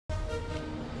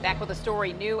Back with a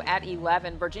story new at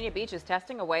 11. Virginia Beach is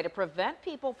testing a way to prevent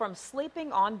people from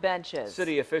sleeping on benches.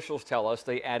 City officials tell us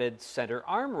they added center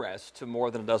armrests to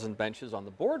more than a dozen benches on the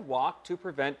boardwalk to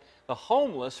prevent the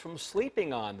homeless from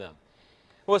sleeping on them.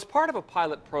 Well, as part of a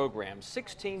pilot program,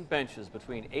 16 benches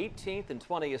between 18th and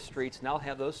 20th Streets now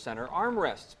have those center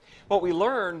armrests. What we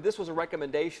learned, this was a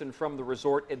recommendation from the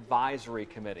Resort Advisory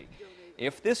Committee.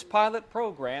 If this pilot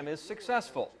program is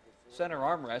successful, center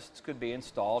armrests could be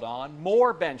installed on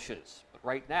more benches. But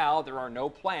right now, there are no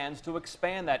plans to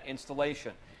expand that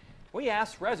installation. We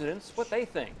asked residents what they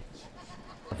think.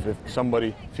 If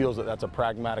somebody feels that that's a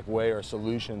pragmatic way or a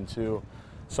solution to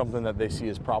something that they see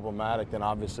as problematic, then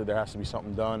obviously there has to be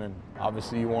something done. And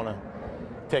obviously you want to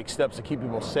take steps to keep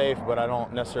people safe, but I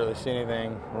don't necessarily see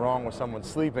anything wrong with someone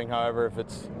sleeping. However, if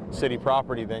it's city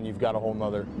property, then you've got a whole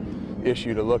nother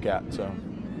issue to look at.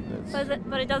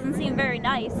 But it doesn't seem very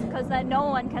nice, because then no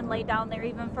one can lay down there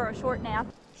even for a short nap.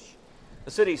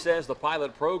 The city says the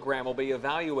pilot program will be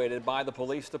evaluated by the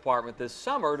police department this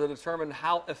summer to determine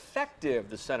how effective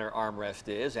the center armrest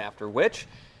is, after which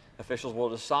officials will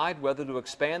decide whether to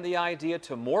expand the idea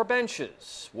to more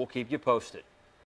benches. We'll keep you posted.